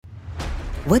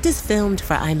What does filmed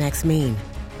for IMAX mean?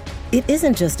 It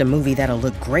isn't just a movie that'll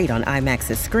look great on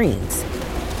IMAX's screens.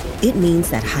 It means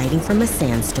that hiding from a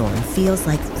sandstorm feels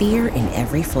like fear in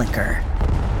every flicker.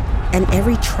 And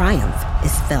every triumph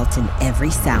is felt in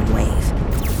every sound wave.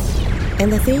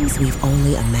 And the things we've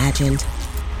only imagined,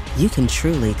 you can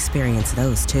truly experience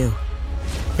those too.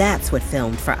 That's what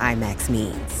filmed for IMAX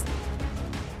means.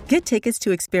 Get tickets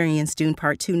to experience Dune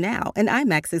Part 2 now and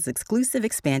IMAX's exclusive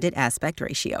expanded aspect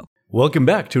ratio. Welcome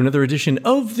back to another edition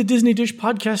of the Disney Dish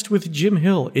Podcast with Jim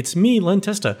Hill. It's me, Len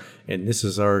Testa, and this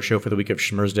is our show for the week of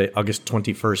Schmersday, August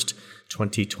 21st,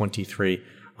 2023.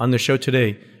 On the show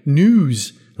today,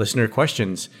 news, listener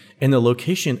questions, and the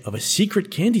location of a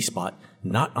secret candy spot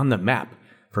not on the map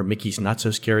for Mickey's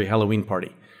Not-So-Scary Halloween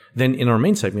Party. Then in our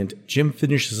main segment, Jim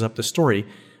finishes up the story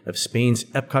of Spain's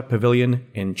Epcot Pavilion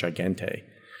and Gigante.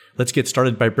 Let's get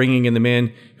started by bringing in the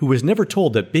man who was never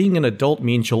told that being an adult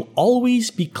means you'll always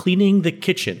be cleaning the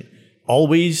kitchen.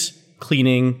 Always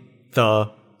cleaning the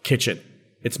kitchen.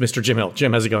 It's Mr. Jim Hill.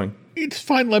 Jim, how's it going? It's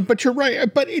fine, Len, but you're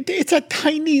right. But it's a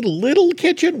tiny little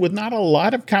kitchen with not a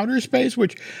lot of counter space,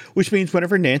 which means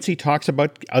whenever Nancy talks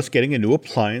about us getting a new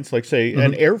appliance, like, say,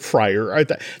 an air fryer,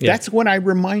 that's when I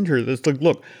remind her, that's like,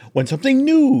 look, when something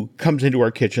new comes into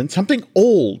our kitchen, something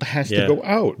old has to go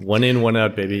out. One in, one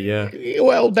out, baby, yeah.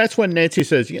 Well, that's when Nancy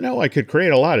says, I could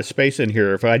create a lot of space in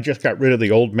here if I just got rid of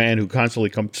the old man who constantly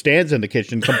stands in the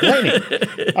kitchen complaining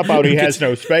about he has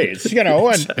no space,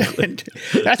 and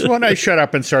that's when I shut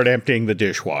up and start emptying the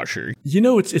dishwasher.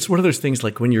 It's one of those things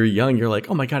like when you're young, you're like,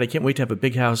 oh my God, I can't wait to have a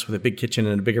big house with a big kitchen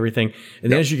and a big everything.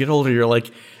 And then as you get older, you're like,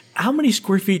 how many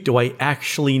square feet do I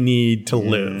actually need to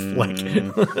live?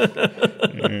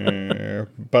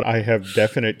 But I have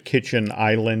definite kitchen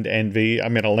island envy. I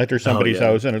mean, I'll enter somebody's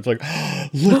house and it's like,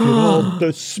 look at all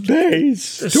the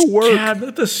space to work.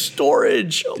 Cabinet, the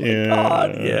storage. Oh my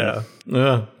God. Yeah.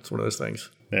 It's one of those things.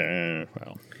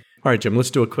 Well. All right, Jim, let's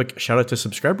do a quick shout out to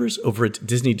subscribers over at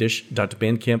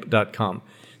disneydish.bandcamp.com.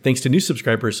 Thanks to new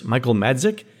subscribers Michael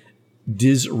Madzik,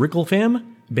 Diz Ricklefam,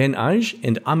 Ben Aj,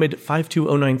 and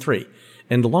Ahmed52093,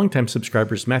 and longtime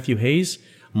subscribers Matthew Hayes,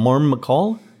 Marm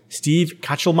McCall, Steve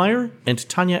Kachelmeyer, and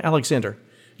Tanya Alexander.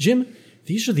 Jim,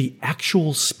 these are the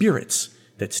actual spirits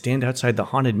that stand outside the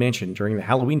Haunted Mansion during the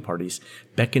Halloween parties,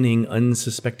 beckoning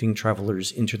unsuspecting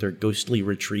travelers into their ghostly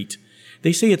retreat.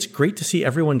 They say it's great to see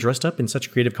everyone dressed up in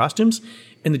such creative costumes,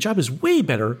 and the job is way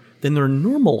better than their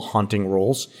normal haunting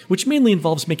roles, which mainly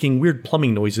involves making weird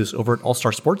plumbing noises over at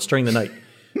All-Star Sports during the night.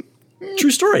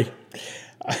 True story.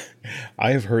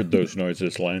 I have heard those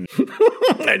noises, Len.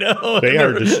 I know. They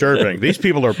are disturbing. These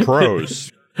people are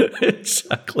pros.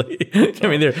 Exactly. I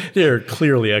mean, they're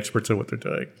clearly experts at what they're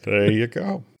doing. There you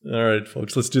go. All right,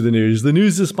 folks, let's do the news. The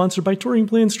news is sponsored by Touring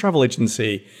Plans Travel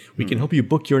Agency. We can help you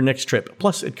book your next trip.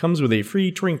 Plus, it comes with a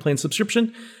free Touring Plan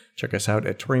subscription. Check us out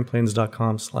at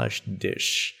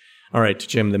touringplans.com/dish. All right,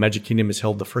 Jim, the Magic Kingdom has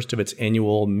held the first of its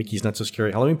annual Mickey's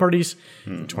Not-So-Scary Halloween parties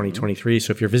in 2023.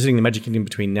 So if you're visiting the Magic Kingdom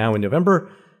between now and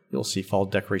November, you'll see fall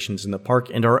decorations in the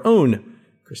park. And our own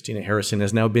Christina Harrison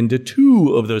has now been to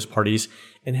 2 of those parties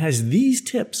and has these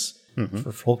tips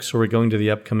for folks who are going to the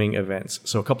upcoming events.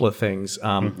 So a couple of things.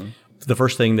 The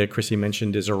first thing that Chrissy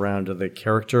mentioned is around the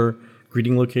character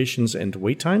greeting locations and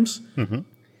wait times.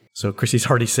 So Chrissy's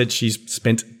already said she's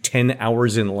spent 10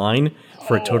 hours in line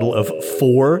for a total of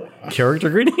 4 character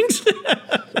greetings.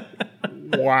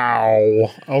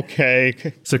 Wow.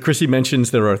 Okay. So Chrissy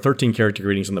mentions there are 13 character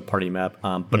greetings on the party map,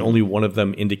 but only one of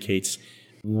them indicates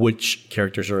which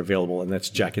characters are available, and that's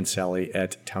Jack and Sally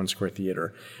at Town Square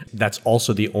Theater. That's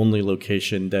also the only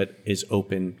location that is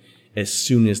open as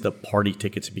soon as the party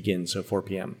tickets begin, so 4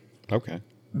 p.m. Okay.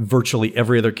 Virtually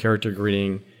every other character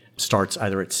greeting starts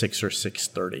either at 6 or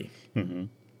 6:30.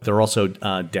 There are also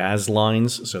DAS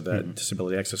lines, so that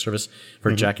Disability Access Service,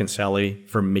 for Jack and Sally,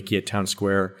 for Mickey at Town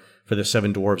Square, for the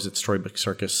 7 Dwarves at Storybook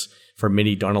Circus, for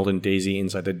Minnie, Donald, and Daisy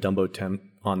inside the Dumbo tent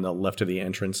on the left of the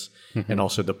entrance, and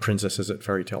also the princesses at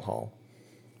Fairy Tale Hall.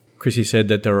 Chrissy said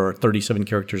that there are 37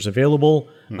 characters available.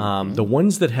 The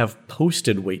ones that have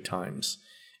posted wait times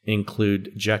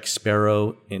include Jack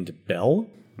Sparrow and Belle.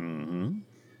 And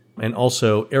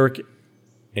also Eric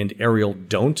and Ariel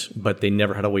don't, but they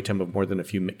never had a wait time of more than a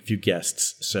few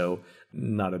guests, so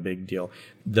not a big deal.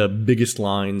 The biggest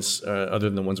lines, other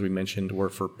than the ones we mentioned, were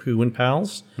for Pooh and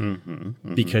Pals,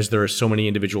 because there are so many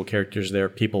individual characters there.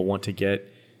 People want to get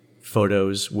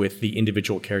photos with the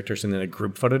individual characters and then a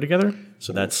group photo together.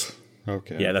 So that's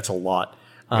that's a lot.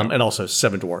 And also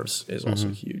 7 Dwarves is also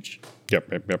huge.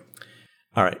 Yep.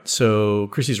 All right. So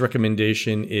Chrissy's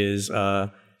recommendation is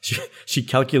she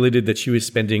calculated that she was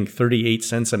spending 38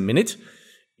 cents a minute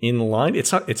in line. It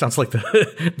sounds like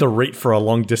the rate for a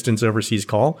long distance overseas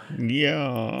call.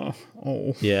 Yeah.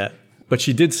 Oh. Yeah. But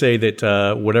she did say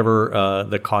that whatever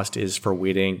the cost is for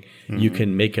waiting, you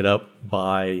can make it up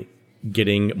by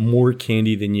getting more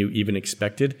candy than you even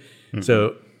expected.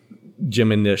 So,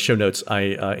 Jim, in the show notes,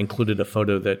 I included a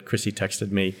photo that Chrissy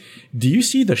texted me. Do you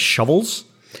see the shovels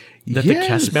that the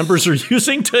cast members are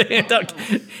using to hand out?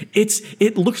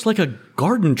 It looks like a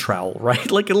garden trowel,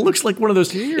 right? Like it looks like one of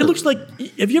those. It looks like,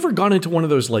 have you ever gone into one of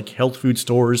those like health food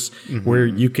stores where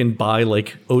you can buy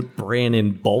like oat bran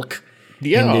in bulk?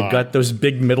 Yeah. And they've got those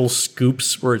big metal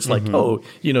scoops where it's like, oh,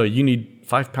 you need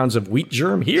 5 pounds of wheat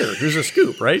germ. Here's a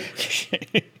scoop, right?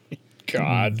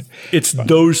 God. It's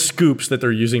those scoops that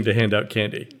they're using to hand out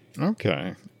candy.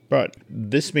 Okay. But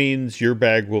this means your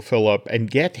bag will fill up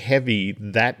and get heavy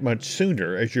that much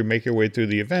sooner as you make your way through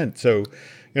the event. So,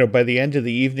 by the end of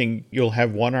the evening, you'll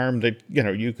have one arm that,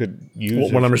 you could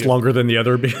use. One arm is longer than the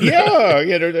other. Yeah.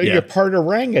 You're part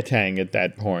orangutan at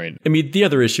that point. I mean, the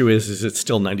other issue is it's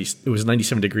still 90. It was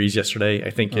 97 degrees yesterday, I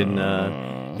think, in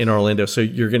Orlando. So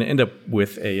you're going to end up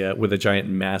with a giant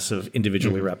mass of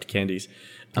individually wrapped candies.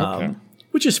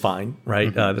 Which is fine,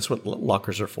 right? That's what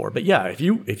lockers are for. But yeah, if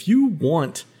you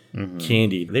want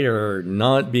candy, they are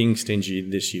not being stingy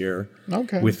this year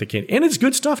with the candy, and it's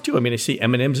good stuff too. I mean, I see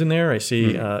M&Ms in there. I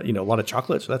see a lot of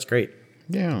chocolate, so that's great.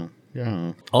 Yeah.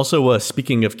 Also,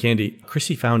 speaking of candy,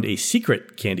 Chrissy found a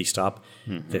secret candy stop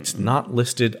that's not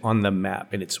listed on the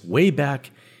map, and it's way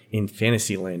back in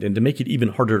Fantasyland. And to make it even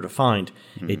harder to find,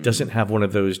 it doesn't have one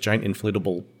of those giant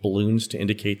inflatable balloons to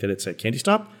indicate that it's a candy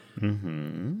stop.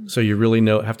 So you really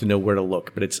have to know where to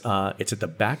look. But it's at the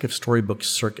back of Storybook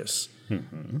Circus,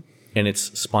 and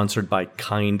it's sponsored by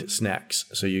Kind Snacks.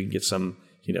 So you can get some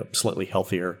slightly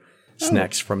healthier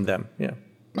snacks from them. Yeah.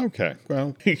 Okay.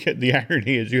 Well, the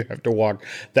irony is you have to walk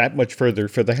that much further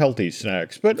for the healthy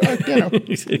snacks, but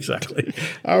exactly.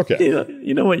 Okay.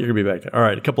 You know what? You're gonna be back there. All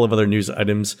right. A couple of other news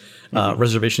items.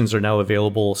 Reservations are now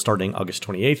available starting August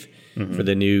 28th for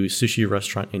the new sushi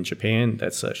restaurant in Japan.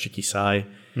 That's Shikisai.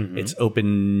 It's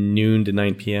open noon to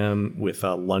 9 p.m. with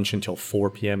lunch until 4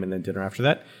 p.m. and then dinner after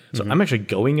that. So I'm actually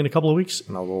going in a couple of weeks,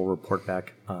 and I will report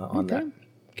back on that.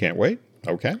 Can't wait.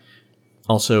 Okay.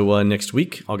 Also, next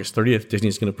week, August 30th, Disney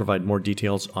is going to provide more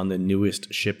details on the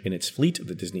newest ship in its fleet,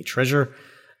 the Disney Treasure.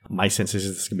 My sense is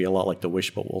this is going to be a lot like the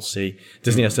Wish, but we'll see.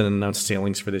 Disney hasn't announced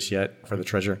sailings for this yet, for the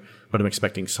Treasure, but I'm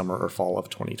expecting summer or fall of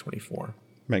 2024.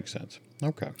 Makes sense.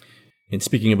 Okay. And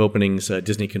speaking of openings,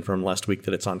 Disney confirmed last week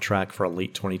that it's on track for a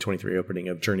late 2023 opening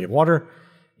of Journey of Water,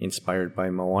 inspired by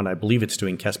Moana. I believe it's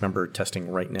doing cast member testing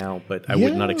right now, but I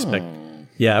would not expect...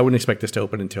 Yeah, I wouldn't expect this to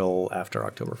open until after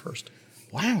October 1st.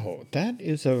 Wow, that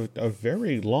is a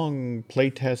very long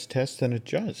playtest test and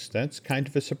adjust. That's kind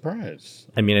of a surprise.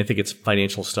 I mean, I think it's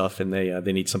financial stuff, and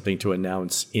they need something to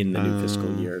announce in the new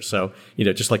fiscal year. So,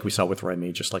 just like we saw with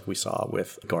Remy, just like we saw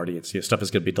with Guardians, stuff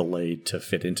is going to be delayed to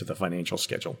fit into the financial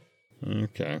schedule.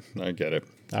 Okay, I get it.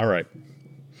 All right.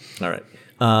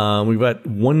 We've got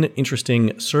one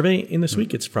interesting survey in this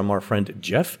week. It's from our friend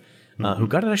Jeff, who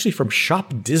got it actually from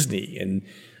Shop Disney. And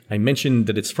I mentioned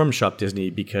that it's from Shop Disney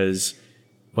because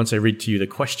once I read to you the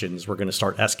questions, we're going to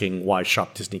start asking why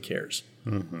Shop Disney cares.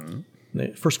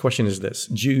 The first question is this.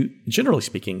 Generally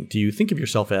speaking, do you think of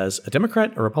yourself as a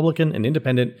Democrat, a Republican, an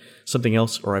independent, something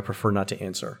else, or I prefer not to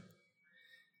answer?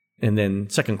 And then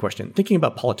second question, thinking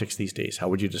about politics these days, how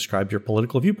would you describe your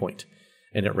political viewpoint?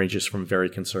 And it ranges from very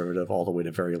conservative all the way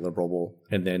to very liberal,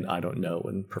 and then I don't know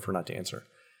and prefer not to answer.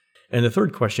 And the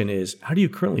third question is, how do you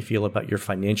currently feel about your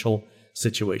financial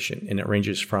situation? And it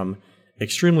ranges from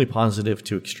extremely positive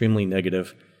to extremely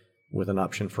negative with an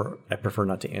option for I prefer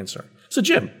not to answer. So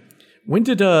Jim, when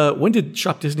did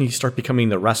Shop Disney start becoming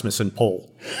the Rasmussen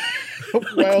poll?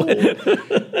 Well,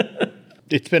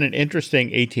 it's been an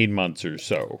interesting 18 months or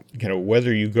so.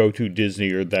 Whether you go to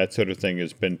Disney or that sort of thing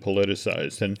has been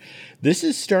politicized. And this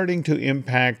is starting to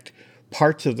impact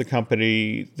parts of the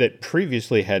company that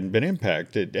previously hadn't been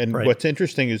impacted. And what's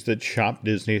interesting is that Shop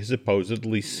Disney has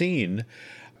supposedly seen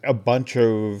a bunch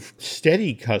of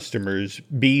steady customers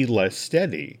be less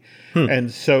steady.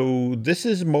 And so this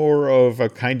is more of a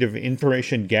kind of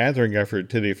information gathering effort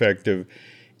to the effect of,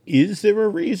 is there a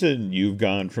reason you've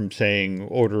gone from, saying,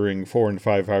 ordering 4 and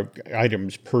 5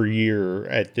 items per year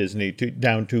at Disney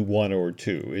down to 1 or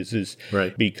 2? Is this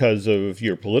because of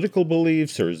your political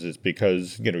beliefs, or is this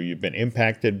because, you've been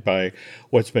impacted by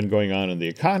what's been going on in the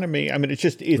economy? I mean, it's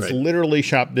literally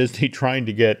Shop Disney trying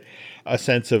to get a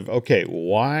sense of, okay,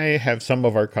 why have some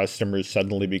of our customers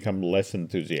suddenly become less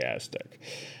enthusiastic?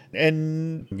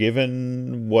 And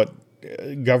given what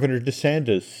Governor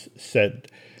DeSantis said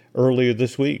earlier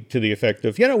this week to the effect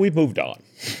of, we've moved on.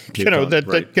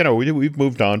 We've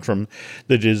moved on from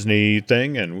the Disney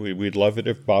thing, and we'd love it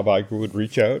if Bob Iger would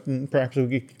reach out and perhaps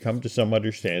we could come to some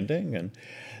understanding. And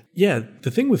yeah,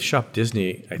 the thing with Shop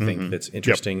Disney, I think that's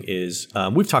interesting is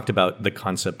we've talked about the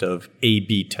concept of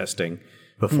A/B testing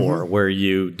before, where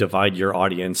you divide your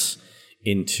audience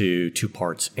into two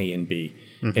parts, A and B,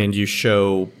 and you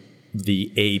show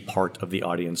the A part of the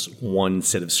audience one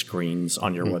set of screens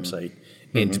on your website,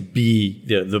 and B,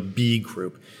 the B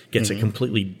group gets a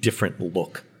completely different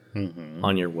look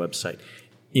on your website.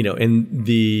 And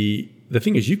the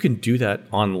thing is, you can do that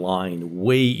online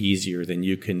way easier than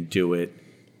you can do it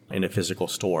in a physical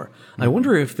store. I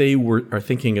wonder if they are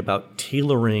thinking about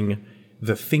tailoring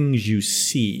the things you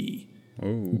see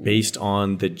based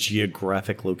on the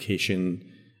geographic location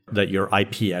that your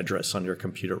IP address on your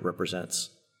computer represents.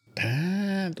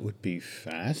 That would be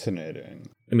fascinating.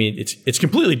 I mean, it's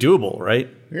completely doable, right?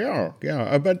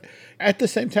 Yeah. But at the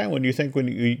same time, when you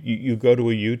you go to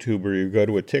a YouTube or you go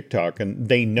to a TikTok and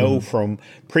they know from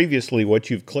previously what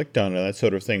you've clicked on and that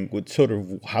sort of thing, with sort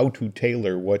of how to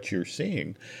tailor what you're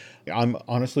seeing, I'm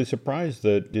honestly surprised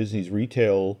that Disney's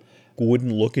retail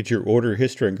wouldn't look at your order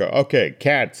history and go, okay,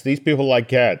 cats, these people like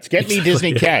cats. Get me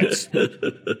Disney cats.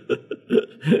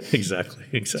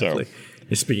 Exactly. So.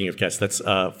 Speaking of cats, that's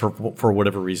for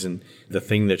whatever reason, the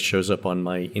thing that shows up on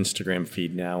my Instagram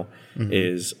feed now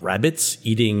is rabbits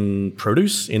eating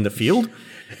produce in the field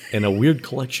and a weird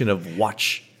collection of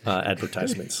watch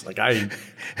advertisements. Like I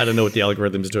don't know what the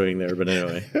algorithm's doing there, but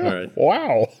anyway. All right.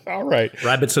 Wow. All right.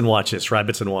 Rabbits and watches.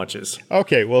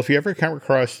 Okay. Well, if you ever come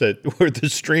across that where the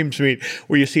streams meet,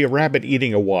 where you see a rabbit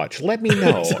eating a watch, let me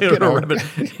know. Is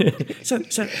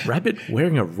that rabbit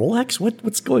wearing a Rolex?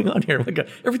 What's going on here?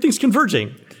 Everything's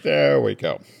converging. There we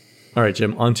go. All right,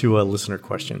 Jim, on to listener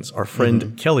questions. Our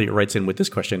friend Kelly writes in with this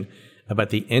question about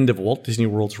the end of Walt Disney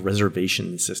World's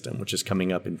reservation system, which is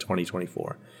coming up in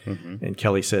 2024. And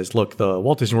Kelly says, look, the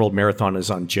Walt Disney World Marathon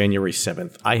is on January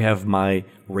 7th. I have my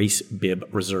race bib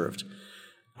reserved.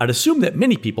 I'd assume that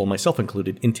many people, myself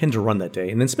included, intend to run that day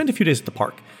and then spend a few days at the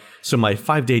park. So my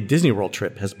 5-day Disney World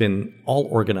trip has been all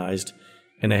organized,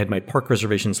 and I had my park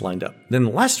reservations lined up.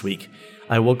 Then last week,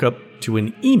 I woke up to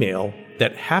an email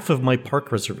that half of my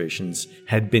park reservations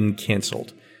had been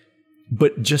canceled,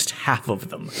 but just half of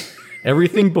them.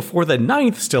 Everything before the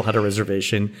 9th still had a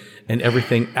reservation, and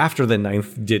everything after the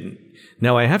 9th didn't.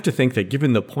 Now, I have to think that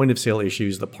given the point of sale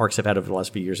issues the parks have had over the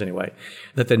last few years anyway,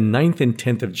 that the 9th and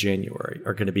 10th of January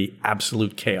are going to be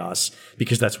absolute chaos,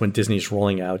 because that's when Disney's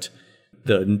rolling out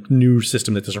the new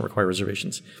system that doesn't require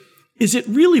reservations. Is it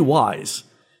really wise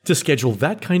to schedule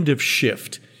that kind of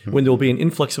shift when there will be an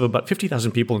influx of about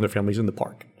 50,000 people and their families in the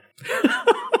park?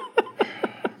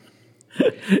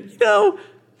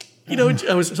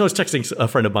 I was texting a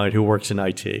friend of mine who works in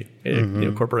IT,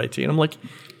 corporate IT, and I'm like,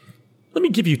 let me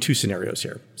give you two scenarios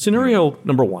here. Scenario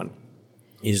number one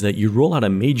is that you roll out a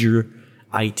major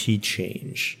IT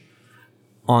change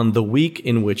on the week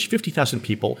in which 50,000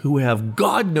 people who have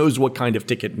God knows what kind of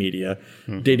ticket media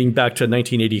dating back to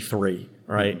 1983,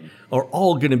 right, are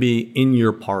all going to be in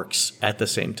your parks at the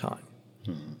same time.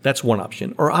 That's one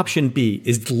option. Or option B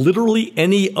is literally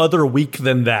any other week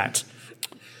than that.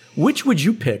 Which would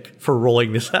you pick for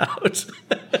rolling this out?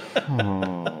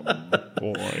 Oh,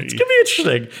 boy. It's going to be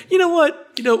interesting. You know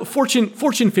what?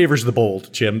 Fortune favors the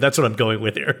bold, Jim. That's what I'm going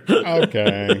with here.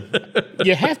 Okay.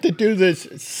 You have to do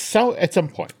this at some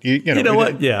point. You know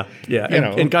what? Yeah.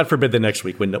 And God forbid the next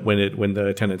week when the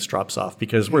attendance drops off,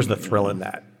 because where's the thrill in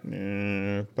that?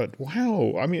 But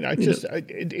wow. I mean,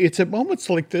 it's at moments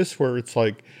like this where it's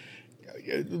like,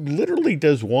 literally,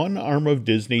 does one arm of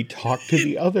Disney talk to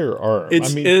the other arm?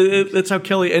 That's how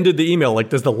Kelly ended the email. Like,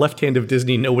 does the left hand of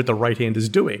Disney know what the right hand is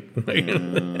doing?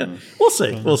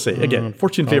 We'll see. Again,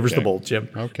 fortune favors the bold, Jim.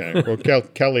 Okay. Well,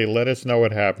 Kelly, let us know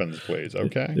what happens, please.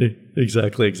 Okay.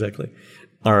 Exactly.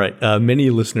 All right. Many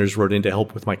listeners wrote in to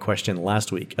help with my question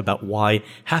last week about why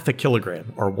 0.5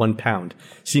 kilogram or 1 pound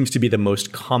seems to be the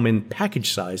most common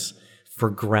package size for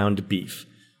ground beef.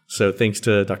 So thanks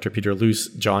to Dr. Peter Luce,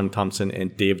 John Thompson,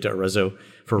 and Dave D'Arezzo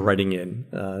for writing in.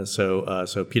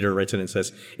 So Peter writes in and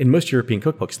says, in most European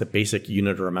cookbooks, the basic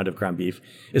unit or amount of ground beef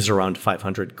is around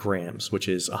 500 grams, which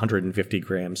is 150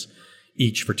 grams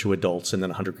each for 2 adults and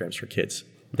then 100 grams for kids.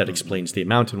 That explains the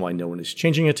amount and why no one is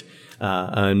changing it.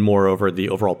 And moreover, the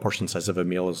overall portion size of a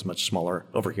meal is much smaller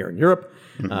over here in Europe,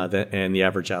 and the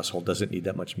average household doesn't need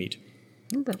that much meat.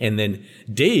 Okay. And then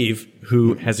Dave,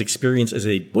 who has experience as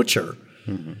a butcher,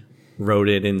 wrote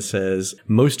in and says,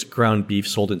 most ground beef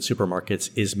sold in supermarkets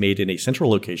is made in a central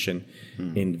location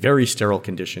in very sterile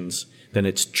conditions. then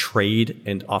it's trade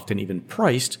and often even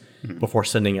priced before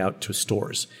sending out to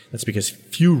stores. That's because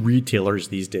few retailers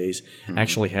these days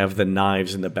actually have the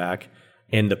knives in the back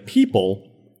and the people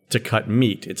to cut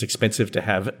meat. It's expensive to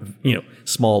have,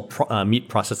 small meat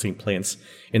processing plants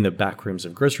in the back rooms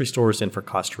of grocery stores, and for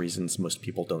cost reasons, most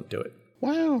people don't do it.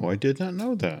 Wow, I did not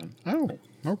know that. Oh,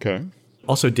 okay.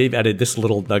 Also, Dave added this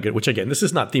little nugget, which again, this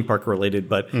is not theme park related,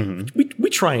 but we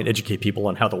try and educate people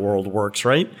on how the world works,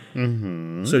 right?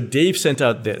 Mm-hmm. So Dave sent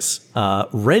out this.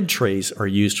 Red trays are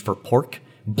used for pork,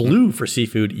 blue for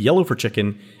seafood, yellow for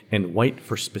chicken, and white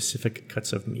for specific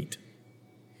cuts of meat.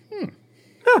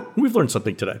 We've learned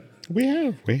something today. We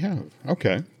have.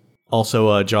 Okay.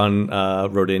 Also, John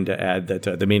wrote in to add that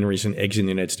the main reason eggs in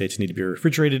the United States need to be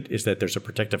refrigerated is that there's a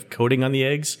protective coating on the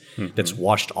eggs that's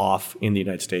washed off in the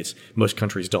United States. Most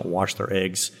countries don't wash their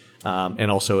eggs.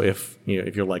 And also, if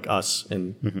you're like us,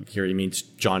 and here he means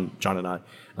John and I,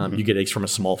 you get eggs from a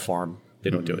small farm. They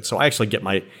don't do it. So I actually get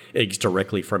my eggs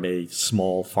directly from a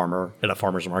small farmer at a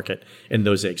farmer's market, and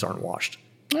those eggs aren't washed.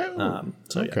 Oh,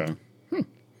 okay. Yeah.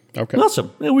 Okay.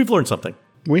 Awesome. Yeah, we've learned something.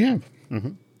 We have.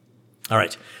 All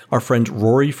right. Our friend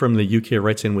Rory from the UK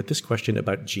writes in with this question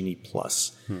about Genie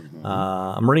Plus.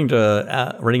 I'm writing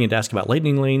in to ask about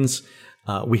lightning lanes.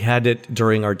 We had it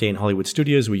during our day in Hollywood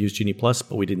studios. We used Genie Plus,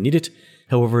 but we didn't need it.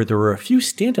 However, there were a few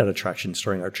standout attractions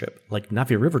during our trip, like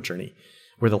Navi River Journey,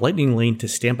 where the lightning lane to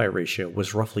standby ratio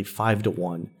was roughly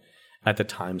 5-1 at the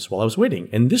times while I was waiting.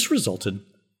 And this resulted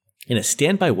in a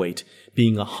standby wait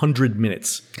being 100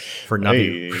 minutes for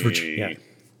Navi River Journey.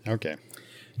 Yeah. Okay.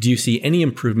 Do you see any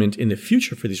improvement in the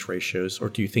future for these ratios, or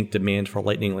do you think demand for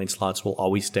lightning lane slots will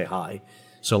always stay high,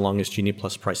 so long as Genie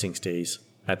Plus pricing stays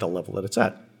at the level that it's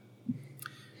at?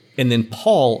 And then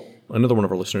Paul, another one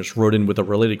of our listeners, wrote in with a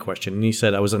related question, and he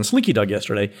said, I was on Slinky Dog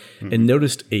yesterday and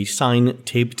noticed a sign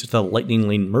taped to the lightning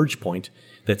lane merge point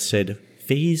that said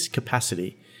phase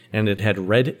capacity, and it had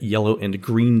red, yellow, and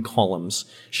green columns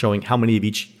showing how many of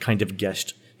each kind of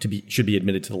guest should be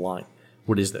admitted to the line.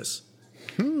 What is this?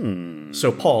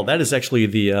 So, Paul, that is actually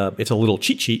it's a little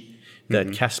cheat sheet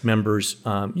that cast members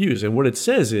use. And what it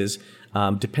says is,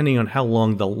 depending on how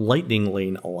long the lightning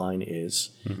lane line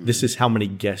is, this is how many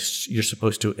guests you're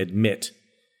supposed to admit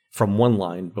from one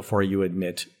line before you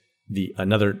admit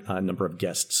another number of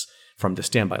guests from the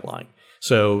standby line.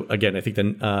 So, again, I think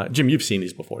Jim, you've seen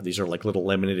these before. These are like little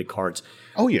laminated cards.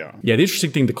 Oh, yeah. Yeah, the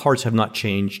interesting thing, the cards have not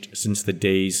changed since the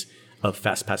days of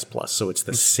FastPass Plus. So it's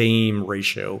the same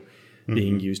ratio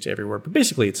being used everywhere. But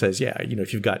basically it says,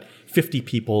 if you've got 50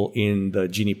 people in the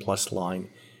Genie Plus line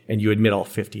and you admit all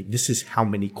 50, this is how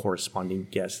many corresponding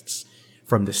guests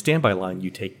from the standby line you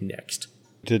take next.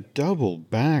 To double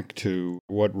back to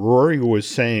what Rory was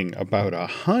saying about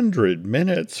 100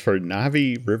 minutes for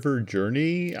Navi River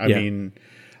Journey, I mean,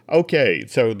 okay,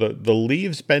 so the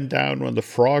leaves bend down when the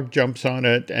frog jumps on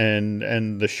it,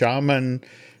 and the shaman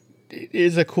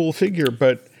is a cool figure,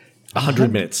 but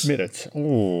 100 minutes.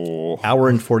 Oh. Hour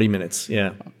and 40 minutes,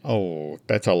 yeah. Oh,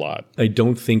 that's a lot. I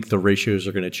don't think the ratios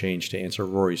are going to change to answer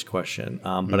Rory's question.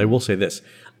 But I will say this.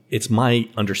 It's my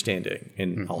understanding,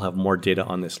 and I'll have more data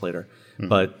on this later,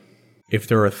 but if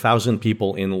there are 1,000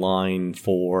 people in line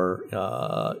for,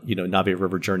 Navi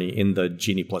River Journey in the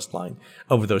Genie Plus line,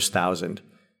 of those 1,000,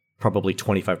 probably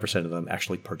 25% of them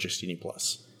actually purchase Genie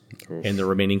Plus. Oof. And the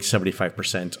remaining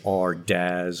 75% are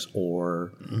DAS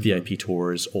or VIP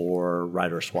tours or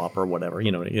rider swap or whatever.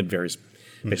 It varies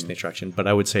based on the attraction. But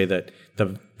I would say that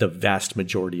the vast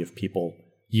majority of people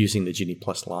using the Genie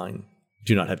Plus line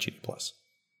do not have Genie Plus.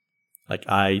 Like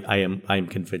I am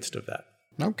convinced of that.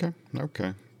 Okay.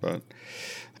 But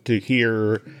to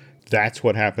hear that's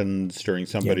what happens during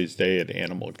somebody's day at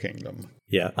Animal Kingdom.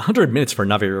 Yeah, 100 minutes for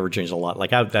Navi River Journey is a lot.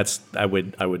 Like I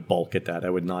would balk at that. I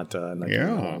would not.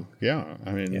 Yeah.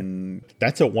 I mean,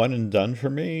 that's a one and done for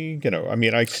me.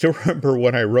 I still remember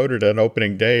when I wrote it on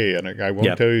opening day, and I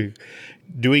won't tell you,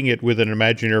 doing it with an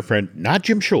Imagineer friend, not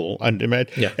Jim Schul,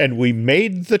 and we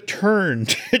made the turn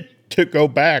to go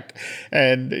back,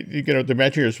 and the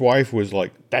Imagineer's wife was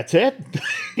like, "That's it."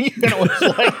 It's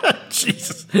like,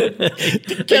 Jesus.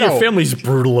 Your family's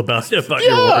brutal about your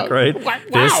work, right?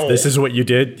 Wow. This is what you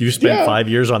did. You spent 5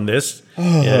 years on this.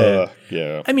 Yeah.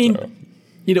 I mean,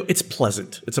 it's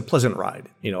pleasant. It's a pleasant ride.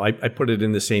 I put it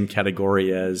in the same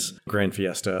category as Grand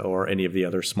Fiesta or any of the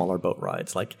other smaller boat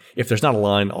rides. Like, if there's not a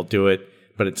line, I'll do it,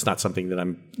 but it's not something that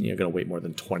I'm going to wait more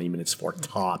than 20 minutes for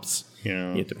tops.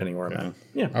 Depending where I'm at.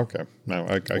 Yeah. Okay. No,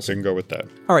 I can go with that.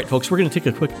 All right, folks, we're going to take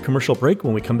a quick commercial break.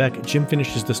 When we come back, Jim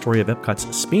finishes the story of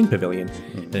Epcot's Spain Pavilion,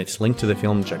 and it's linked to the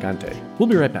film Gigante. We'll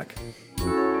be right back.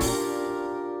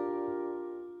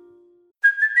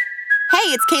 Hey,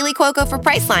 it's Kaylee Cuoco for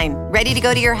Priceline. Ready to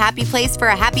go to your happy place for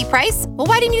a happy price? Well,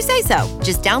 why didn't you say so?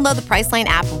 Just download the Priceline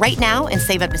app right now and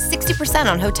save up to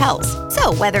 60% on hotels.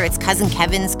 So whether it's Cousin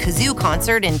Kevin's Kazoo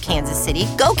Concert in Kansas City,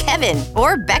 go Kevin,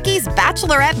 or Becky's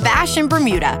Bachelorette Bash in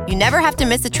Bermuda, you never have to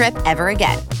miss a trip ever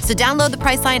again. So download the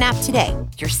Priceline app today.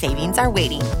 Your savings are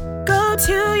waiting. Go to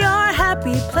your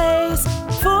happy place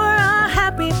for a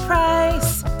happy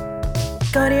price.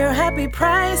 Go to your happy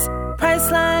price,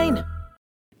 Priceline.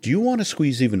 Do you want to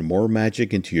squeeze even more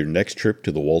magic into your next trip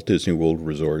to the Walt Disney World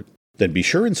Resort? Then be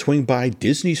sure and swing by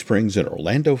Disney Springs in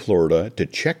Orlando, Florida to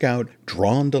check out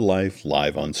Drawn to Life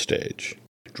Live on Stage.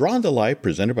 Drawn to Life,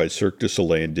 presented by Cirque du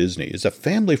Soleil and Disney, is a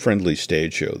family-friendly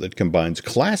stage show that combines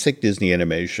classic Disney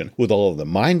animation with all of the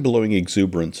mind-blowing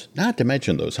exuberance, not to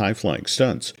mention those high-flying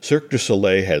stunts, Cirque du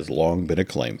Soleil has long been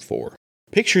acclaimed for.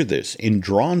 Picture this, in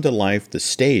Drawn to Life, the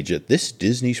stage at this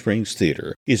Disney Springs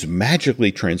theater is magically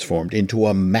transformed into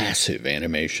a massive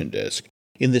animation disc.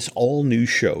 In this all-new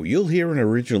show, you'll hear an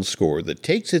original score that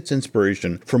takes its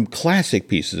inspiration from classic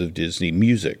pieces of Disney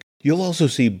music. You'll also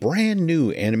see brand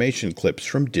new animation clips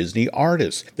from Disney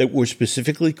artists that were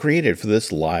specifically created for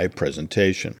this live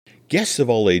presentation. Guests of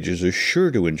all ages are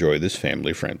sure to enjoy this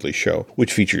family-friendly show,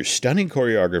 which features stunning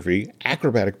choreography,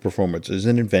 acrobatic performances,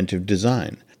 and inventive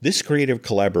design. This creative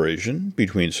collaboration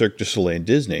between Cirque du Soleil and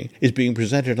Disney is being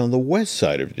presented on the west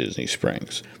side of Disney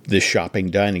Springs. This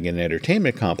shopping, dining, and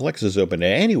entertainment complex is open to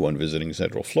anyone visiting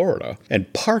Central Florida,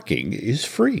 and parking is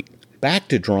free. Back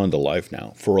to Drawn to Life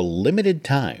now. For a limited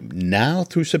time, now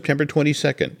through September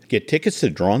 22nd, get tickets to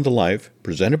Drawn to Life,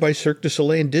 presented by Cirque du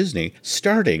Soleil and Disney,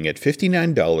 starting at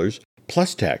 $59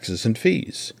 plus taxes and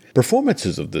fees.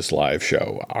 Performances of this live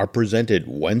show are presented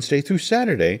Wednesday through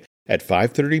Saturday at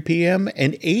 5:30 p.m.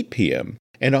 and 8 p.m.,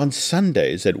 and on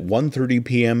Sundays at 1:30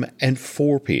 p.m. and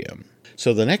 4 p.m.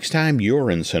 So the next time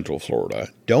you're in Central Florida,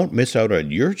 don't miss out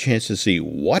on your chance to see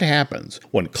what happens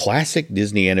when classic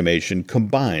Disney animation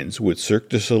combines with Cirque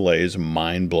du Soleil's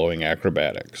mind-blowing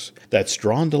acrobatics. That's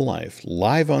Drawn to Life,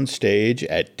 live on stage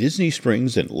at Disney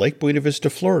Springs in Lake Buena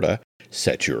Vista, Florida.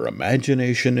 Set your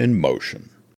imagination in motion.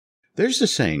 There's a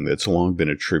saying that's long been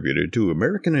attributed to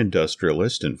American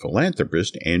industrialist and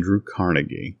philanthropist Andrew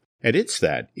Carnegie, and it's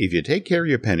that if you take care of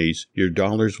your pennies, your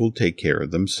dollars will take care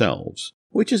of themselves,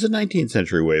 which is a 19th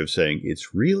century way of saying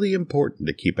it's really important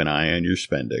to keep an eye on your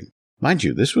spending. Mind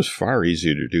you, this was far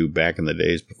easier to do back in the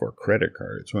days before credit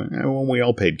cards, when we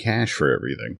all paid cash for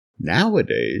everything.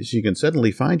 Nowadays, you can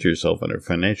suddenly find yourself in a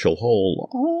financial hole,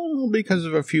 all because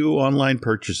of a few online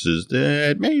purchases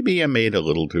that maybe you made a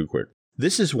little too quick.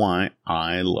 This is why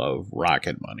I love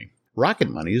Rocket Money. Rocket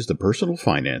Money is the personal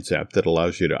finance app that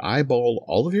allows you to eyeball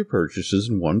all of your purchases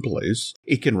in one place.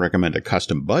 It can recommend a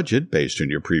custom budget based on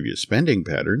your previous spending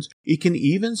patterns. It can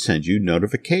even send you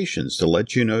notifications to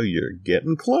let you know you're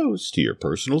getting close to your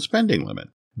personal spending limit.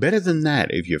 Better than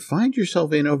that, if you find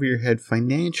yourself in over your head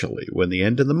financially when the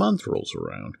end of the month rolls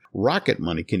around, Rocket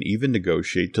Money can even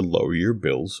negotiate to lower your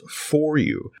bills for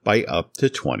you by up to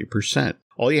 20%.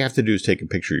 All you have to do is take a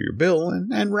picture of your bill,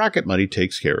 and Rocket Money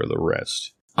takes care of the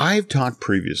rest. I've talked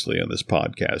previously on this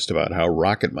podcast about how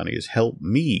Rocket Money has helped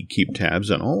me keep tabs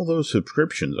on all those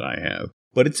subscriptions I have.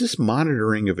 But it's this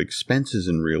monitoring of expenses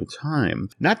in real time,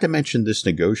 not to mention this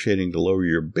negotiating to lower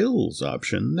your bills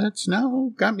option, that's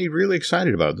now got me really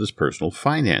excited about this personal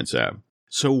finance app.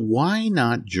 So why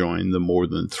not join the more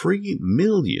than 3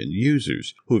 million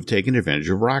users who have taken advantage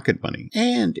of Rocket Money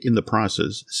and, in the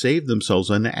process, saved themselves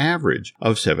an average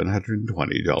of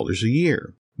 $720 a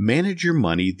year? Manage your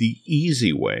money the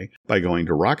easy way by going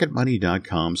to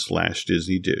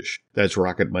rocketmoney.com/DisneyDish. That's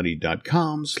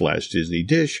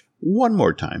rocketmoney.com/DisneyDish. One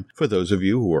more time for those of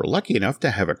you who are lucky enough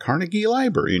to have a Carnegie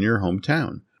Library in your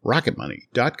hometown.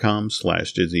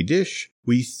 rocketmoney.com/DisneyDish.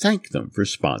 We thank them for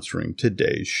sponsoring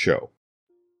today's show.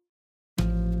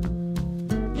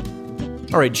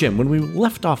 All right, Jim, when we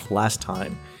left off last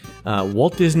time,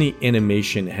 Walt Disney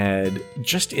Animation had,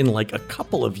 just in like a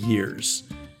couple of years,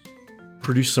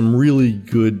 produced some really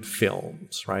good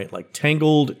films, right? Like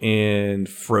Tangled and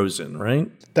Frozen, right?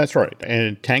 That's right.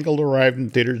 And Tangled arrived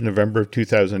in theaters in November of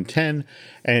 2010.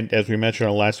 And as we mentioned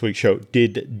on last week's show,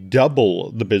 did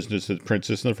double the business that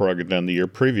Princess and the Frog had done the year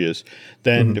previous.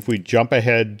 Then if we jump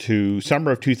ahead to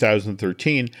summer of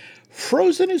 2013,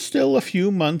 Frozen is still a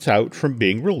few months out from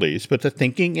being released, but the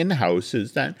thinking in-house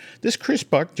is that this Chris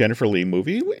Buck, Jennifer Lee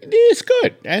movie is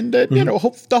good. And,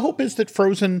 the hope is that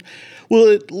Frozen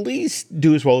will at least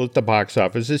do as well at the box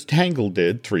office as Tangled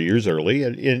did 3 years early,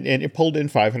 and it pulled in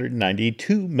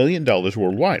 $592 million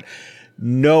worldwide.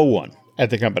 No one at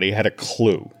the company had a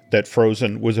clue that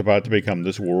Frozen was about to become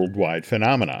this worldwide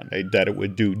phenomenon, that it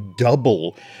would do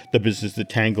double the business that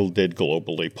Tangled did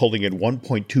globally, pulling in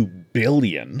 $1.2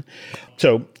 billion.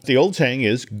 So the old saying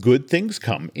is, good things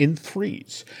come in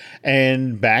threes.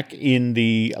 And back in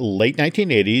the late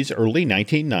 1980s, early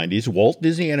 1990s, Walt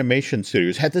Disney Animation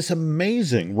Studios had this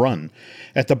amazing run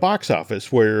at the box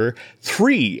office where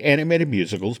 3 animated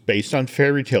musicals based on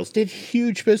fairy tales did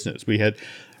huge business. We had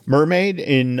Mermaid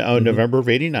in November of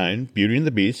 89, Beauty and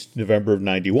the Beast, November of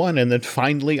 91, and then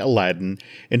finally Aladdin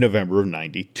in November of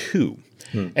 92.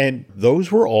 And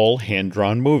those were all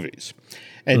hand-drawn movies.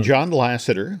 And John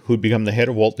Lasseter, who'd become the head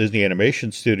of Walt Disney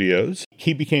Animation Studios,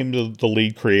 he became the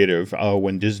lead creative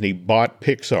when Disney bought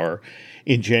Pixar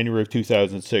in January of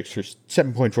 2006 for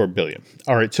 $7.4 billion.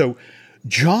 All right, so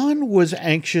John was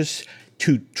anxious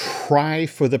to try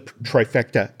for the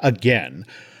trifecta again,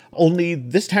 only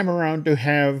this time around to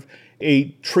have a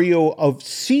trio of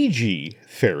CG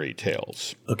fairy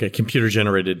tales. Okay,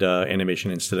 computer-generated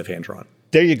animation instead of hand-drawn.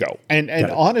 There you go. And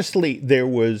honestly, there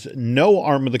was no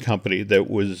arm of the company that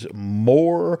was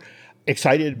more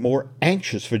excited, more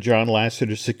anxious for John Lasseter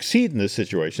to succeed in this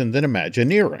situation than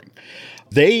Imagineering.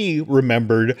 They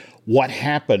remembered what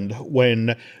happened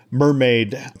when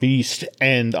Mermaid, Beast,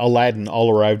 and Aladdin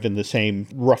all arrived in the same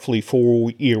roughly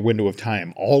 4-year window of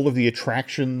time. All of the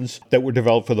attractions that were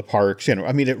developed for the parks,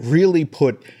 it really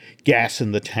put gas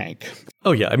in the tank.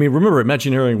 Oh, yeah. I mean, remember,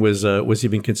 Imagineering was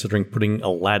even considering putting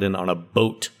Aladdin on a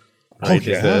boat. Right?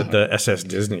 Oh, yeah. The SS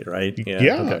Disney, right?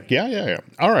 Yeah.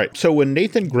 All right. So when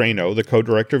Nathan Grano, the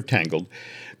co-director of Tangled,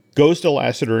 goes to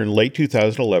Lasseter in late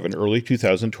 2011, early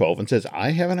 2012, and says,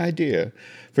 I have an idea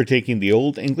for taking the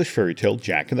old English fairy tale,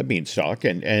 Jack and the Beanstalk,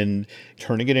 and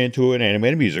turning it into an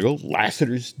animated musical,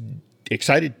 Lasseter's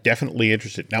excited, definitely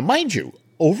interested. Now, mind you,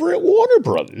 over at Warner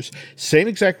Brothers, same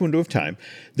exact window of time,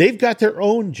 they've got their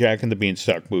own Jack and the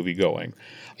Beanstalk movie going.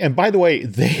 And by the way,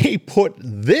 they put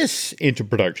this into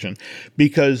production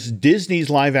because Disney's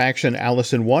live-action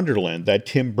Alice in Wonderland, that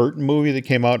Tim Burton movie that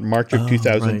came out in March of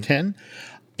 2010,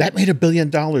 that made $1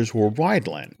 billion worldwide,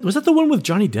 Len. Was that the one with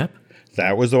Johnny Depp?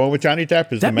 That was the one with Johnny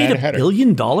Depp as the Mad Hatter. That made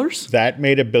 $1 billion? That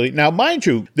made $1 billion. Now, mind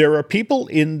you, there are people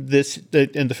in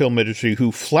the film industry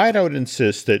who flat out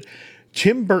insist that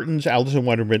Tim Burton's Alice in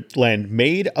Wonderland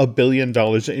made $1 billion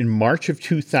in March of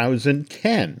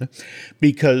 2010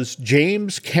 because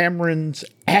James Cameron's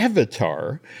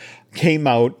Avatar came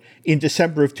out in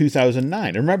December of 2009.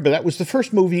 And remember, that was the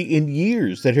first movie in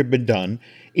years that had been done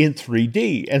in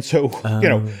 3D. And so,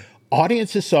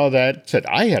 audiences saw that, said,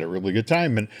 I had a really good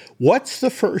time. And what's the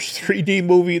first 3D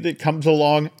movie that comes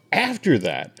along after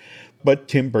that? But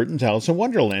Tim Burton's Alice in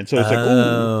Wonderland. So it's like,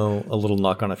 ooh. A little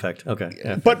knock-on effect. Okay.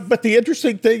 Yeah. But the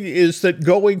interesting thing is that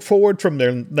going forward from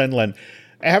there, then, Len,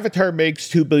 Avatar makes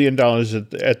 $2 billion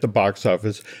at the box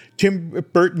office. Tim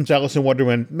Burton's Alice in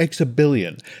Wonderland makes $1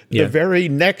 billion. The very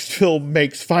next film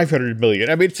makes $500 million.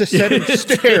 I mean, it's a set of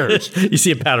stairs. You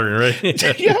see a pattern,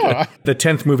 right? Yeah. The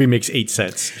 10th movie makes 8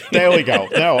 cents. There we go.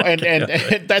 No,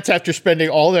 and that's after spending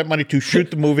all that money to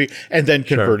shoot the movie and then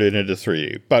convert it into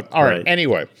 3D. But all right,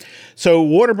 anyway. So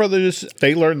Warner Brothers,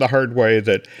 they learned the hard way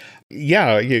that,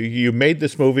 yeah, you made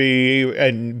this movie,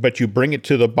 but you bring it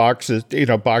to the box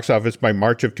office by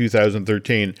March of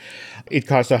 2013. It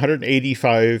cost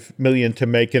 $185 million to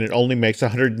make, and it only makes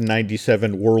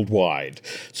 $197 worldwide.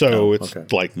 So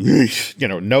like,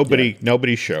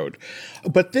 nobody showed.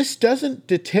 But this doesn't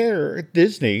deter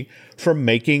Disney from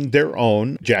making their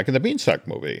own Jack and the Beanstalk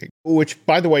movie, which,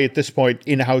 by the way, at this point,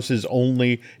 in-house is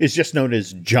just known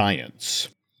as Giants.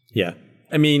 Yeah.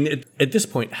 I mean, at this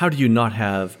point, how do you not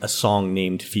have a song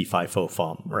named Fee Fi Fo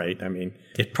Fum, right? I mean,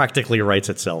 it practically writes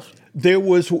itself. There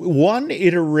was one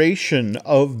iteration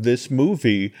of this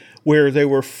movie where there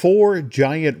were 4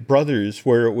 giant brothers,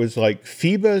 where it was like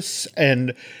Phoebus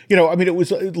and, it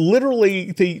was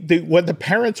literally when the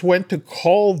parents went to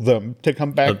call them to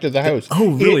come back to the house.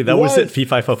 Oh, really? That was it? Fee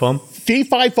Fi Fo Fum? Fee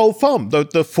Fi Fo Fum.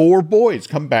 The 4 boys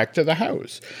come back to the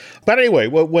house. But anyway,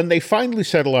 when they finally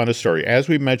settle on a story, as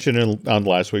we mentioned on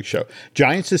last week's show,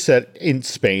 Giants is set in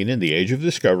Spain in the Age of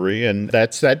Discovery, and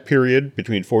that's that period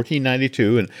between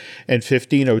 1492 and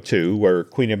 1502, where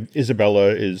Queen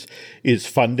Isabella is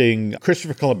funding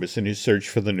Christopher Columbus in his search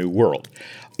for the New World.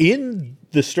 In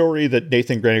the story that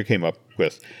Nathan Grano came up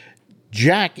with,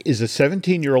 Jack is a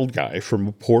 17-year-old guy from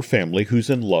a poor family who's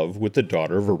in love with the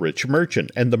daughter of a rich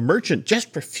merchant. And the merchant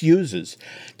just refuses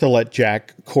to let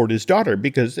Jack court his daughter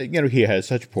because, he has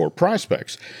such poor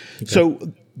prospects. Okay.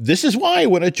 So This is why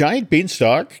when a giant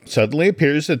beanstalk suddenly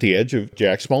appears at the edge of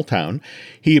Jack's small town,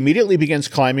 he immediately begins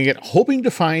climbing it, hoping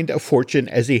to find a fortune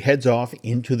as he heads off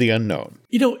into the unknown.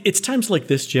 You know, it's times like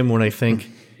this, Jim, when I think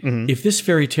if this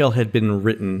fairy tale had been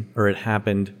written or it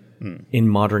happened in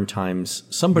modern times,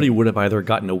 somebody would have either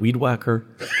gotten a weed whacker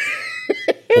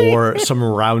or some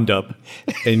Roundup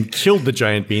and killed the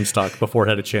giant beanstalk before it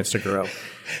had a chance to grow.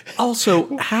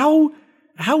 Also, how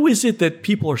is it that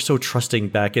people are so trusting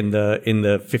back in the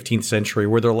 15th century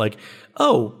where they're like,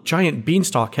 oh, giant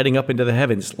beanstalk heading up into the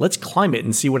heavens, let's climb it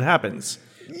and see what happens?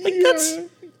 Like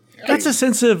that's a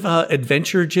sense of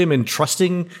adventure, Jim, and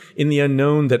trusting in the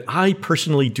unknown that I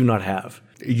personally do not have.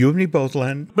 You and me both,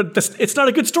 Len. But it's not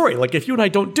a good story. Like, if you and I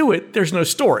don't do it, there's no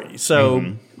story.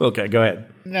 So, okay, go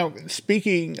ahead. Now,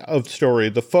 speaking of story,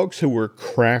 the folks who were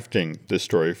crafting the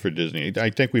story for Disney, I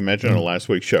think we mentioned on last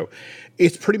week's show,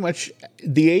 it's pretty much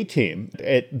the A-team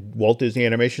at Walt Disney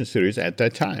Animation Studios at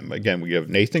that time. Again, we have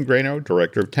Nathan Grano,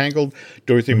 director of Tangled,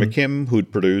 Dorothy McKim,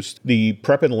 who'd produced the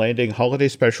Prep and Landing holiday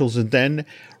specials, and then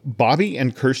Bobby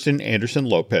and Kirsten Anderson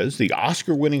Lopez, the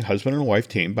Oscar-winning husband and wife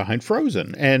team behind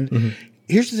Frozen. And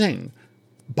here's the thing.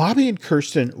 Bobby and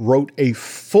Kirsten wrote a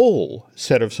full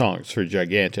set of songs for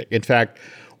Gigantic. In fact,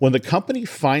 when the company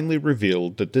finally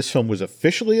revealed that this film was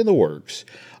officially in the works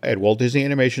at Walt Disney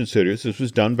Animation Studios, this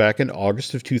was done back in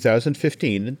August of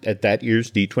 2015 at that year's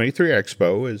D23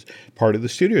 Expo as part of the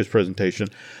studio's presentation,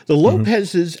 the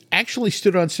Lopez's actually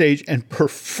stood on stage and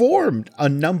performed a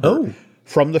number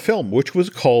from the film, which was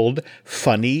called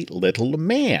Funny Little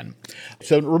Man.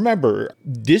 So remember,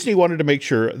 Disney wanted to make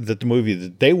sure that the movie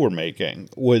that they were making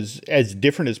was as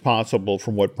different as possible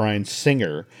from what Bryan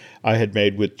Singer had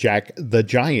made with Jack the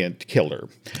Giant Killer.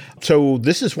 So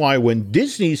this is why when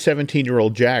Disney's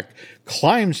 17-year-old Jack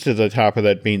climbs to the top of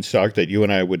that beanstalk that you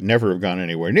and I would never have gone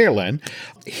anywhere near, Len,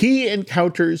 he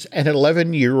encounters an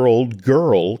 11-year-old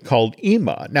girl called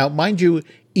Ema. Now, mind you,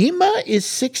 Ema is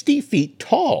 60 feet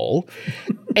tall,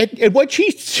 and when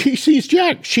she sees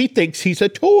Jack, she thinks he's a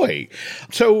toy.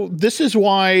 So this is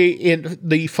why in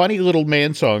the Funny Little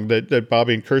Man song that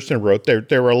Bobby and Kirsten wrote,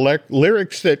 there are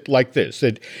lyrics that like this,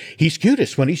 that he's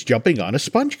cutest when he's jumping on a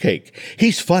sponge cake.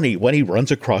 He's funny when he runs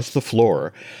across the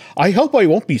floor. I hope I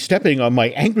won't be stepping on my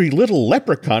angry little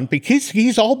leprechaun because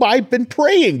he's all I've been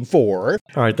praying for.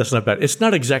 All right, that's not bad. It's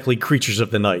not exactly Creatures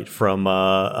of the Night from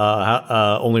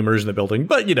Only Murders in the Building,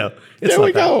 but, you know, it's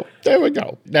There we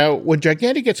go. Now, when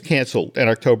Gigantic gets canceled in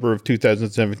October of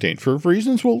 2017, for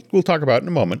reasons we'll talk about in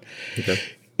a moment,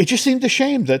 it just seemed a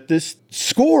shame that this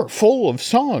score full of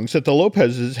songs that the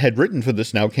Lopez's had written for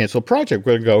this now canceled project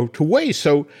were going to go to waste.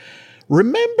 So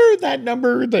remember that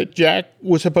number that Jack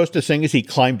was supposed to sing as he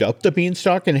climbed up the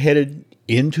beanstalk and headed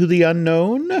into the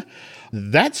unknown?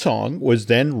 That song was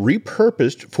then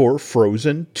repurposed for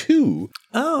Frozen 2.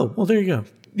 Oh, well, there you go.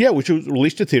 Yeah, which was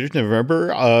released to theaters in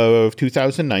November of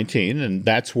 2019, and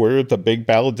that's where the big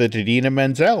ballad that Idina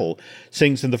Menzel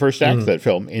sings in the first act of that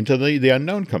film, Into the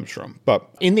Unknown, comes from. But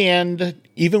in the end,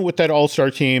 even with that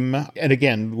all-star team, and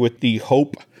again, with the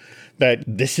hope that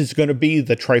this is going to be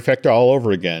the trifecta all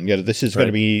over again, you know, this is going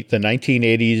to be the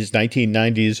 1980s,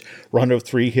 1990s run of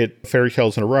 3 hit fairy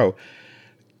tales in a row,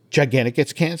 Gigantic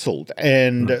gets canceled.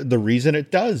 And the reason it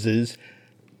does is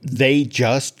they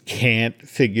just can't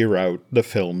figure out the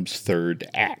film's third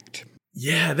act.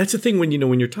 Yeah, that's the thing when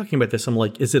you're talking about this, I'm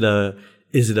like, is it a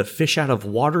fish out of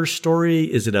water story?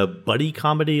 Is it a buddy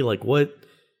comedy? Like what?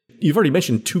 You've already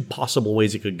mentioned 2 possible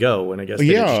ways it could go, and I guess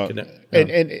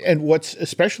and what's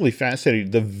especially fascinating,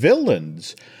 the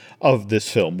villains of this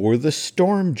film were the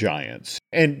Storm Giants.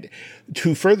 And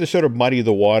to further sort of muddy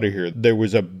the water here, there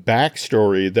was a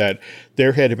backstory that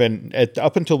there had been,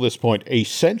 up until this point, a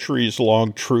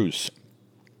centuries-long truce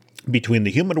between the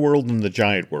human world and the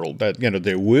giant world. That, you know,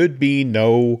 there would be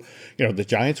no, you know, the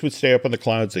giants would stay up in the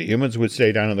clouds, the humans would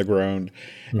stay down on the ground.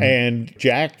 And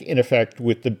Jack, in effect,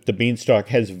 with the beanstalk,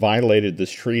 has violated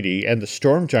this treaty. And the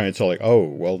Storm Giants are like, oh,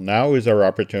 well, now is our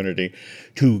opportunity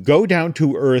to go down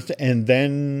to Earth. And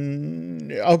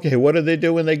then, okay, what do they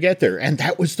do when they get there? And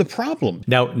that was the problem.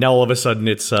 Now all of a sudden,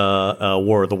 it's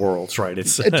War of the Worlds, right?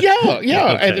 It's yeah. Okay,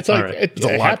 and it's like it's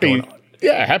a lot going on.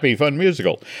 Yeah, happy, fun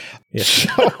musical. Yeah.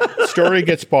 So story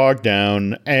gets bogged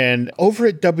down, and over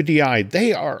at WDI,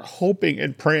 they are hoping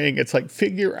and praying. It's like,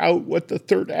 figure out what the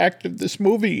third act of this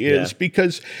movie is,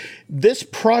 because this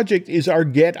project is our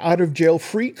get out of jail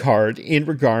free card in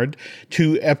regard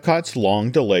to Epcot's long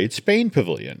delayed Spain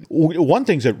pavilion. One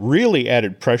thing that really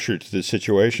added pressure to this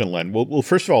situation, Len, well,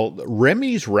 first of all,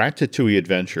 Remy's Ratatouille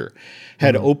Adventure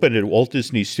had opened at Walt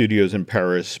Disney Studios in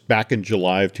Paris back in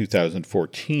July of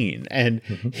 2014 and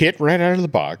hit right out of the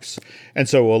box. And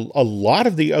so a lot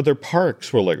of the other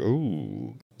parks were like,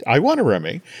 ooh, I want a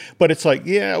Remy. But it's like,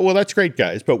 yeah, well, that's great,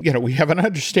 guys. But, we have an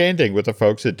understanding with the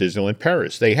folks at Disneyland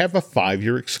Paris. They have a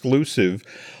 5-year exclusive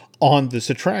on this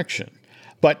attraction,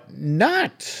 but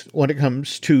not when it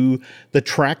comes to the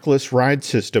trackless ride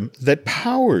system that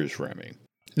powers Remy.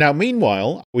 Now,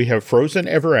 meanwhile, we have Frozen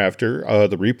Ever After,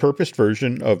 the repurposed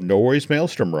version of Norway's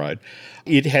Maelstrom ride.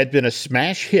 It had been a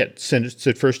smash hit since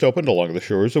it first opened along the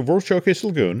shores of World Showcase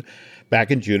Lagoon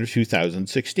back in June of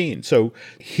 2016. So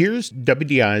here's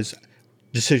WDI's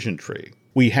decision tree.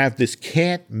 We have this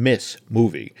can't-miss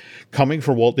movie coming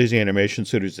from Walt Disney Animation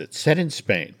Studios that's set in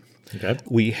Spain. Okay.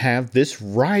 We have this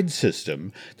ride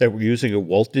system that we're using at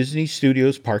Walt Disney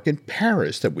Studios Park in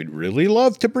Paris that we'd really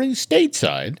love to bring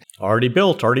stateside. Already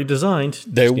built, already designed.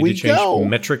 There we go.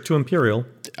 Metric to Imperial.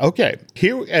 Okay.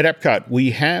 Here at Epcot,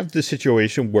 we have the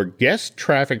situation where guest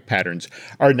traffic patterns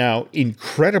are now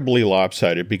incredibly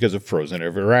lopsided because of Frozen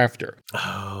Ever After.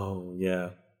 Oh,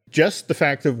 yeah. Just the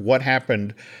fact of what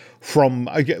happened from,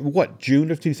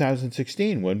 June of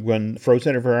 2016 when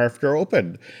Frozen Ever After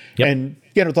opened. Yep. And,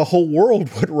 the whole world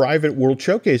would arrive at World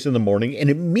Showcase in the morning and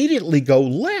immediately go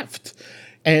left.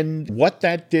 And what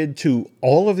that did to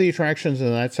all of the attractions on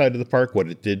that side of the park, what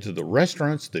it did to the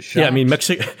restaurants, the shops. Yeah, I mean,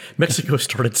 Mexico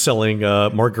started selling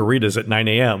margaritas at 9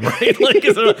 a.m., right? Like,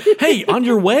 hey, on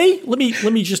your way? Let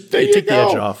me just take the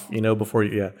edge off, before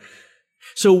you, yeah.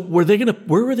 So where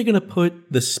were they gonna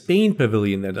put the Spain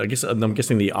pavilion then? I'm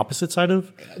guessing the opposite side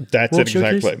of That's World it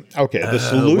exactly. Showcase? Okay. The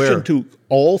solution to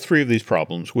all three of these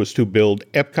problems was to build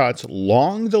Epcot's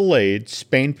long-delayed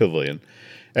Spain pavilion,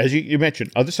 as you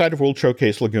mentioned, other side of World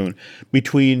Showcase Lagoon,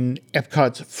 between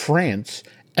Epcot's France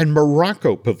and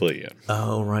Morocco pavilion.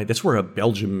 Oh, right. That's where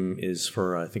Belgium is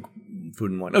for, I think,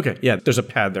 Food and Wine. Okay, yeah, there's a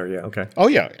pad there, yeah, okay. Oh,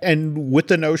 yeah, and with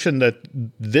the notion that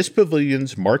this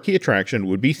pavilion's marquee attraction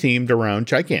would be themed around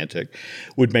Gigantic,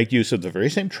 would make use of the very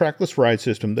same trackless ride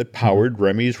system that powered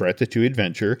Remy's Ratatouille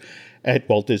Adventure at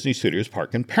Walt Disney Studios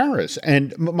Park in Paris.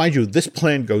 And mind you, this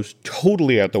plan goes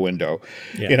totally out the window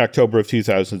in October of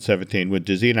 2017 when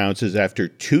Disney announces after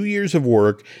 2 years of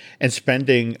work and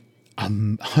spending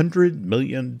 $100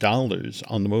 million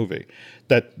on the movie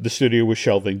that the studio was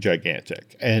shelving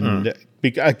Gigantic. And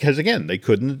because, again, they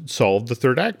couldn't solve the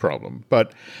third act problem.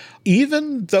 But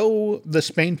even though the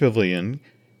Spain pavilion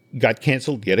got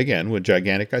canceled yet again when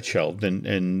Gigantic got shelved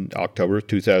in October of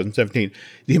 2017,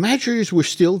 the Imagineers were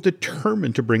still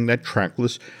determined to bring that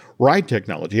trackless ride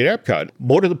technology at Epcot.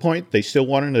 More to the point, they still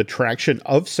wanted an attraction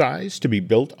of size to be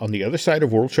built on the other side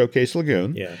of World Showcase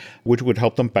Lagoon, which would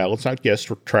help them balance out guest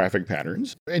traffic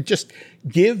patterns and just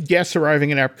give guests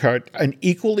arriving in Epcot an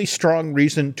equally strong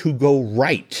reason to go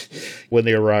right when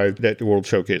they arrived at World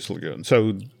Showcase Lagoon.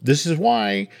 So this is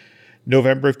why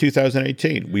November of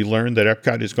 2018, we learned that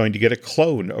Epcot is going to get a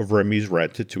clone of Remy's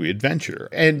Ratatouille Adventure.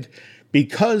 And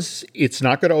because it's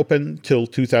not going to open till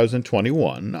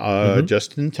 2021,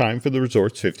 just in time for the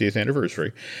resort's 50th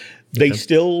anniversary, they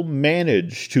still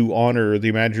managed to honor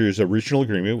the Imagineers' original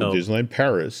agreement with Disneyland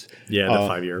Paris. Yeah, the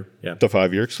 5-year. Yeah. The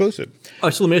 5-year exclusive.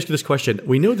 So let me ask you this question.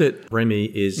 We know that Remy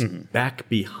is back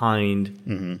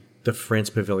behind the France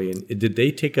pavilion. Did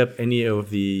they take up any of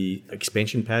the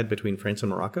expansion pad between France and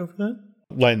Morocco for that?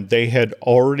 Len, they had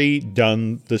already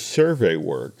done the survey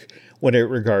work in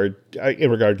regard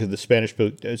to the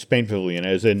Spain pavilion,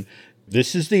 as in,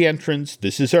 this is the entrance,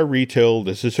 this is our retail,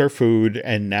 this is our food,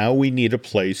 and now we need a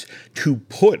place to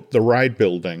put the ride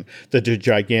building that the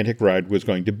Gigantic ride was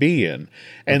going to be in.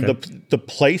 And the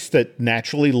place that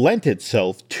naturally lent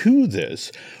itself to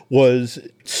this was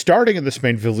starting in the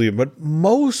Spain pavilion, but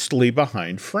mostly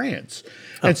behind France.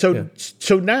 And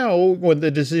so now when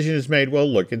the decision is made,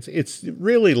 well, look, it's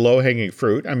really low-hanging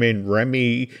fruit. I mean,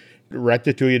 Remy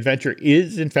Ratatouille Adventure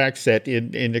is, in fact, set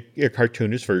in a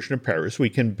cartoonist version of Paris. We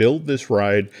can build this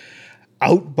ride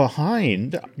out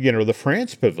behind, the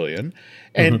France pavilion.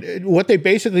 And what they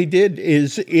basically did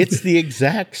is it's the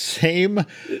exact same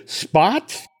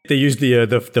spot. They used the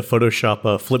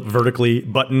Photoshop flip vertically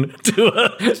button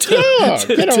to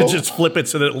just flip it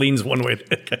so that it leans one way.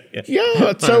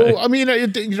 So, I mean,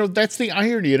 that's the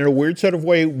irony. In a weird sort of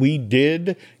way, we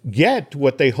did get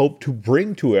what they hoped to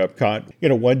bring to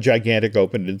Epcot, when Gigantic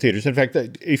opened in theaters. In fact,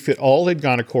 if it all had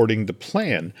gone according to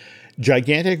plan,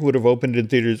 Gigantic would have opened in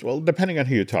theaters, well, depending on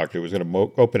who you talk to, it was going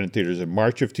to open in theaters in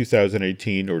March of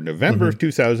 2018 or November of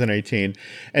 2018.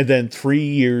 And then 3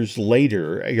 years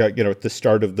later, at the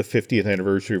start of the 50th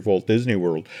anniversary of Walt Disney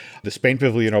World, the Spain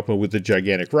Pavilion opened with the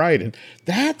Gigantic ride. And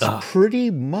that's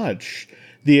pretty much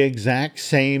the exact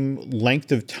same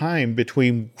length of time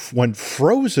between when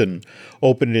Frozen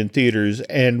opened in theaters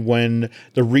and when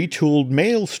the retooled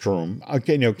Maelstrom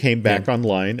came back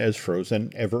online as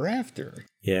Frozen Ever After.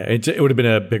 Yeah, it would have been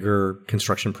a bigger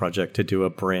construction project to do a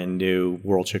brand new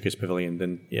World Showcase Pavilion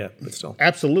than, but still.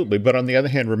 Absolutely. But on the other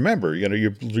hand, remember,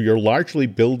 you're largely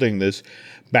building this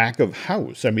back of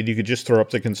house. I mean, you could just throw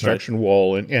up the construction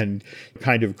wall and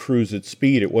kind of cruise at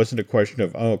speed. It wasn't a question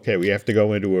of, we have to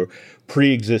go into a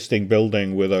pre-existing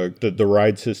building with the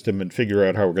ride system and figure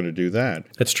out how we're going to do that.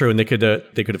 That's true. And they could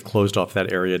have closed off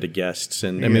that area to guests.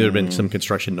 And I mean, there would have been some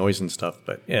construction noise and stuff,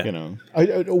 but yeah.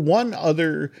 One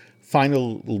other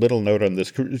final little note on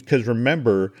this, because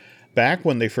remember, back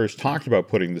when they first talked about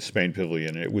putting the Spain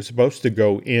Pavilion, it was supposed to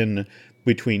go in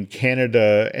between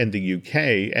Canada and the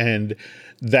UK, and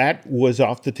that was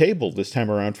off the table this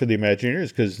time around for the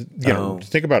Imagineers, because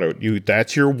think about it,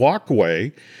 that's your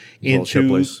walkway into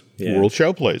World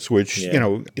Showplace, which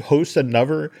hosts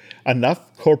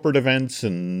enough corporate events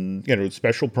and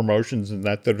special promotions and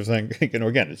that sort of thing.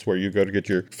 Again, it's where you go to get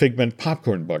your Figment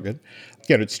popcorn bucket.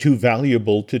 It's too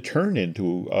valuable to turn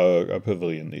into a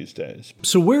pavilion these days.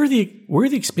 So where are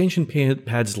the expansion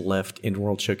pads left in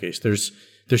World Showcase?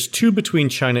 There's two between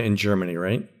China and Germany,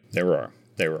 right? There are.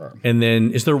 And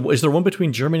then is there one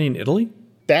between Germany and Italy?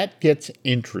 That gets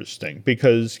interesting,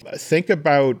 because think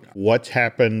about what's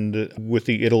happened with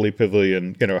the Italy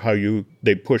pavilion, how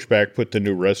they push back, put the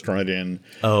new restaurant in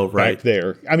back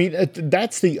there. I mean,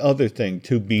 that's the other thing,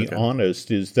 to be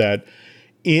honest, is that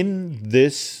in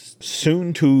this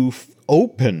soon to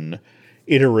open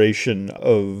iteration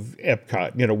of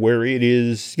Epcot, where it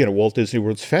is, Walt Disney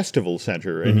World's Festival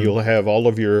Center, and you'll have all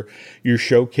of your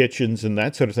show kitchens and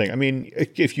that sort of thing. I mean,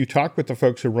 if you talk with the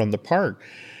folks who run the park,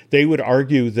 they would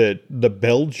argue that the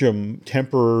Belgium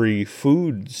temporary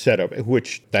food setup,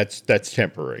 which that's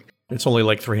temporary. It's only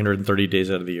like 330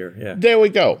 days out of the year. Yeah. There we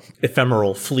go.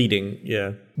 Ephemeral, fleeting.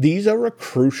 Yeah. These are a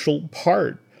crucial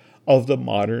part of the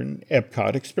modern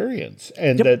Epcot experience,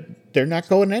 and that they're not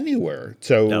going anywhere.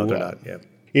 So, no, they're not. Yeah.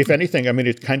 If anything, I mean,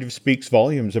 it kind of speaks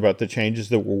volumes about the changes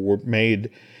that were made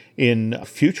in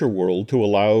Future World to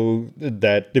allow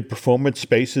that the performance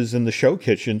spaces and the show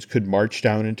kitchens could march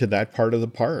down into that part of the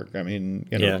park. I mean,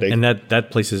 and that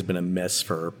place has been a mess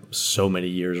for so many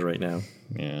years right now.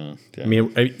 Yeah. I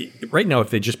mean, right now,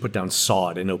 if they just put down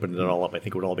sod and opened it all up, I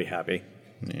think we'd all be happy.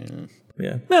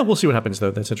 Yeah. Yeah, we'll see what happens,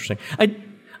 though. That's interesting.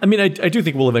 I mean, I do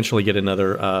think we'll eventually get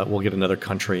another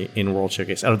country in World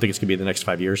Showcase. I don't think it's going to be in the next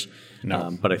 5 years.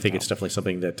 No. But I think it's definitely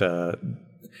something that,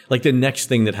 like the next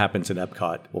thing that happens in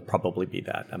Epcot will probably be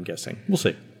that, I'm guessing. We'll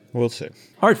see. We'll see.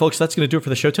 All right, folks, that's going to do it for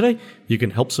the show today. You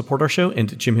can help support our show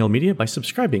and Jim Hill Media by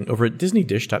subscribing over at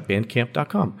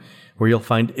disneydish.bandcamp.com, where you'll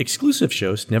find exclusive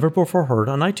shows never before heard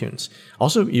on iTunes.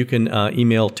 Also, you can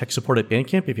email tech support at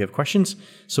Bandcamp if you have questions,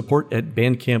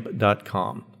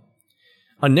 support@bandcamp.com.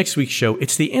 On next week's show,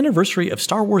 it's the anniversary of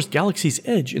Star Wars Galaxy's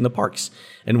Edge in the parks,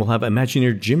 and we'll have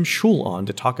Imagineer Jim Schul on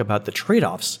to talk about the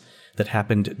trade-offs that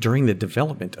happened during the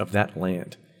development of that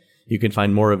land. You can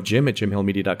find more of Jim at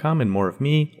jimhillmedia.com and more of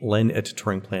me, Len, at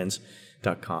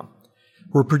touringplans.com.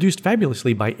 We're produced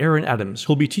fabulously by Aaron Adams,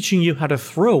 who'll be teaching you how to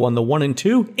throw on the 1 and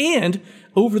 2 and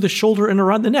over the shoulder and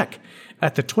around the neck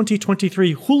at the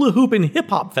 2023 Hula Hoop and Hip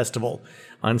Hop Festival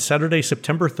on Saturday,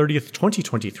 September 30th,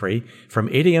 2023, from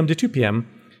 8 a.m. to 2 p.m.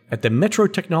 at the Metro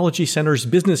Technology Center's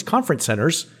Business Conference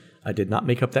Centers, I did not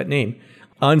make up that name,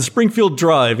 on Springfield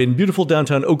Drive in beautiful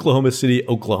downtown Oklahoma City,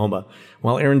 Oklahoma.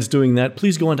 While Aaron's doing that,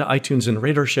 please go onto iTunes and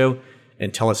rate our show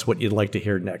and tell us what you'd like to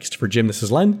hear next. For Jim, this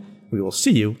is Len. We will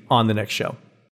see you on the next show.